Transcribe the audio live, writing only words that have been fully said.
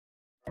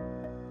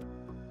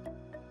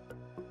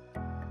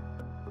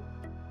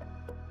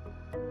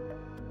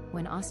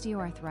When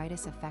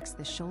osteoarthritis affects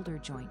the shoulder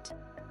joint,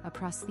 a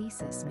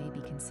prosthesis may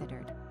be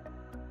considered.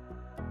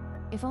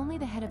 If only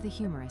the head of the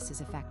humerus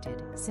is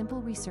affected,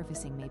 simple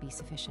resurfacing may be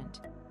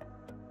sufficient.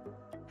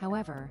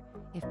 However,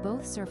 if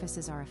both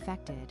surfaces are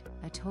affected,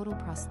 a total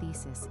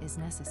prosthesis is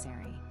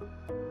necessary.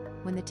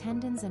 When the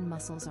tendons and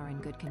muscles are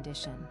in good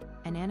condition,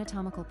 an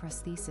anatomical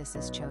prosthesis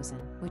is chosen,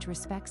 which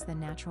respects the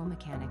natural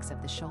mechanics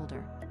of the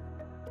shoulder.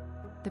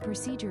 The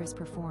procedure is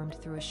performed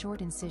through a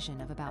short incision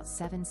of about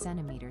 7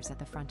 centimeters at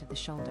the front of the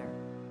shoulder.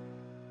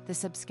 The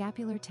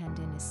subscapular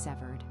tendon is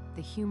severed,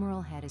 the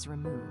humeral head is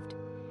removed,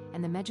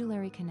 and the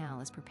medullary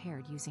canal is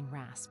prepared using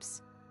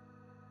rasps.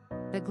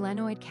 The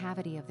glenoid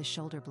cavity of the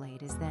shoulder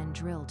blade is then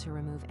drilled to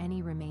remove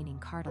any remaining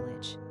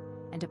cartilage,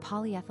 and a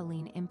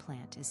polyethylene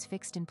implant is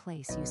fixed in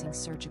place using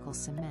surgical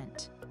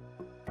cement.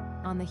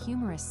 On the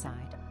humerus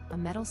side, a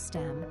metal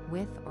stem,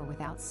 with or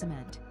without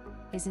cement,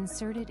 is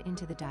inserted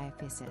into the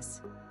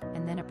diaphysis,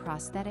 and then a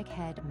prosthetic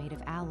head made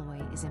of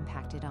alloy is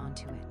impacted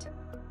onto it.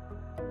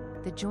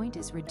 The joint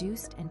is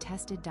reduced and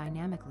tested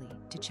dynamically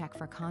to check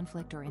for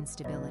conflict or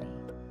instability.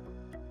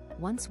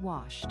 Once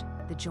washed,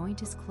 the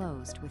joint is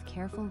closed with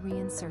careful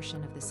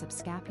reinsertion of the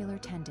subscapular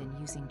tendon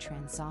using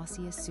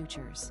transosseous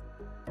sutures.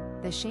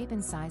 The shape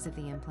and size of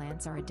the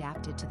implants are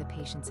adapted to the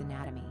patient's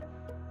anatomy,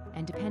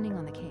 and depending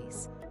on the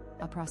case,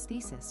 a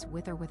prosthesis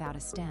with or without a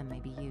stem may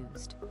be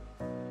used.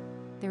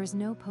 There is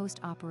no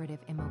post-operative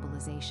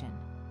immobilization,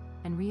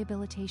 and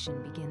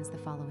rehabilitation begins the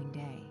following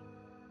day.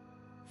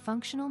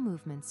 Functional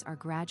movements are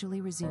gradually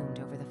resumed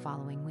over the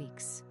following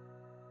weeks.